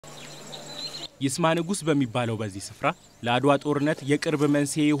ይስማ ንጉስ በሚባለው በዚህ ስፍራ ለአድዋ ጦርነት የቅርብ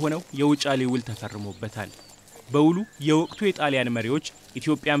መንስኤ የሆነው የውጫሌ ውል ተፈርሞበታል። በውሉ የወቅቱ የጣሊያን መሪዎች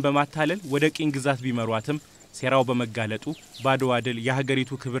ኢትዮጵያን በማታለል ወደ ቅኝ ግዛት ቢመሯትም ሴራው በመጋለጡ ባድዋ ድል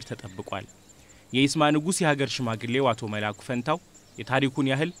የሀገሪቱ ክብር ተጠብቋል። የይስማ ንጉስ የሀገር ሽማግሌው አቶ መላኩ ፈንታው የታሪኩን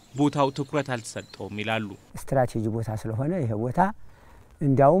ያህል ቦታው ትኩረት አልተሰጠውም ይላሉ። ስትራቴጂ ቦታ ስለሆነ ይሄ ቦታ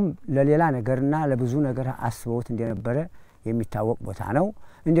እንዲያውም ለሌላ ነገርና ለብዙ ነገር አስበውት እንደነበረ የሚታወቅ ቦታ ነው።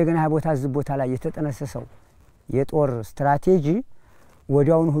 እንደገና ቦታ ዝብ ቦታ ላይ የተጠነሰሰው የጦር ስትራቴጂ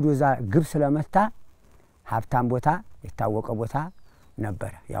ወዲያውኑ ሁዱዛ ግብ ስለመታ ሀብታም ቦታ የታወቀ ቦታ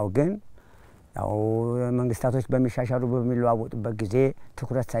ነበር። ያው ግን ያው መንግስታቶች በሚሻሻሉ በሚለዋወጡበት ጊዜ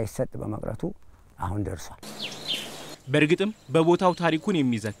ትኩረት ሳይሰጥ በመቅረቱ አሁን ደርሷል። በርግጥም በቦታው ታሪኩን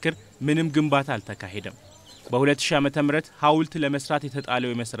የሚዘክር ምንም ግንባታ አልተካሄደም። በ2000 ዓመተ ምህረት ሐውልት ለመስራት የተጣለው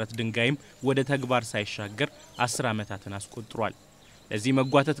የመሰረት ድንጋይም ወደ ተግባር ሳይሻገር 10 ዓመታትን አስቆጥሯል። ለዚህ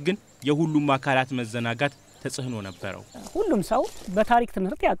መጓተት ግን የሁሉም አካላት መዘናጋት ተጽዕኖ ነበረው። ሁሉም ሰው በታሪክ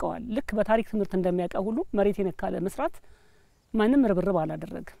ትምህርት ያውቀዋል። ልክ በታሪክ ትምህርት እንደሚያውቀው ሁሉ መሬት የነካለ መስራት ማንም ርብርብ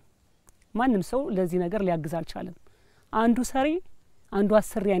አላደረገም። ማንም ሰው ለዚህ ነገር ሊያግዝ አልቻለም። አንዱ ሰሪ አንዱ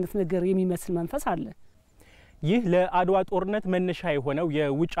አሰሪ አይነት ነገር የሚመስል መንፈስ አለ። ይህ ለአድዋ ጦርነት መነሻ የሆነው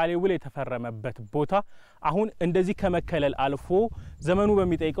የውጫሌ ውል የተፈረመበት ቦታ አሁን እንደዚህ ከመከለል አልፎ ዘመኑ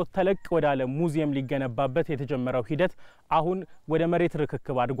በሚጠይቀው ተለቅ ወዳለ ሙዚየም ሊገነባበት የተጀመረው ሂደት አሁን ወደ መሬት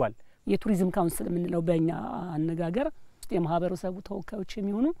ርክክብ አድጓል። የቱሪዝም ካውንስል የምንለው በእኛ አነጋገር የማህበረሰቡ ተወካዮች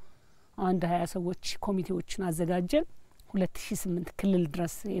የሚሆኑ 20 ሰዎች ኮሚቴዎችን አዘጋጀን። 2008 ክልል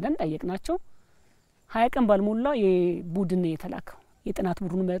ድረስ ሄደን ጠየቅናቸው። 20 ቀን ባልሞላ የቡድን የተላከው የጥናት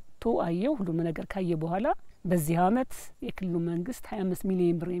ቡድኑ መጥቶ አየው። ሁሉም ነገር ካየ በኋላ በዚህ አመት የክልሉ መንግስት 25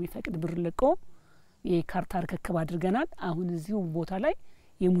 ሚሊዮን ብር የሚፈቅድ ብር ለቆ የካርታ ርክክብ አድርገናል። አሁን እዚሁ ቦታ ላይ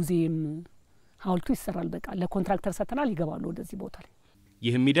የሙዚየም ሐውልቱ ይሰራል። በቃ ለኮንትራክተር ሰጥተናል፣ ይገባሉ ወደዚህ ቦታ ላይ።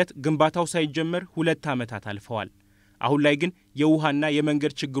 ይህም ሂደት ግንባታው ሳይጀመር 2 ዓመታት አልፈዋል። አሁን ላይ ግን የውሃና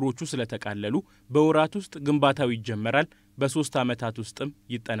የመንገድ ችግሮቹ ስለተቃለሉ በወራት ውስጥ ግንባታው ይጀመራል፣ በ3 ዓመታት ውስጥም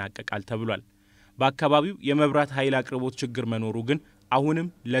ይጠናቀቃል ተብሏል። በአካባቢው የመብራት ኃይል አቅርቦት ችግር መኖሩ ግን አሁንም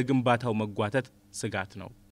ለግንባታው መጓተት ስጋት ነው።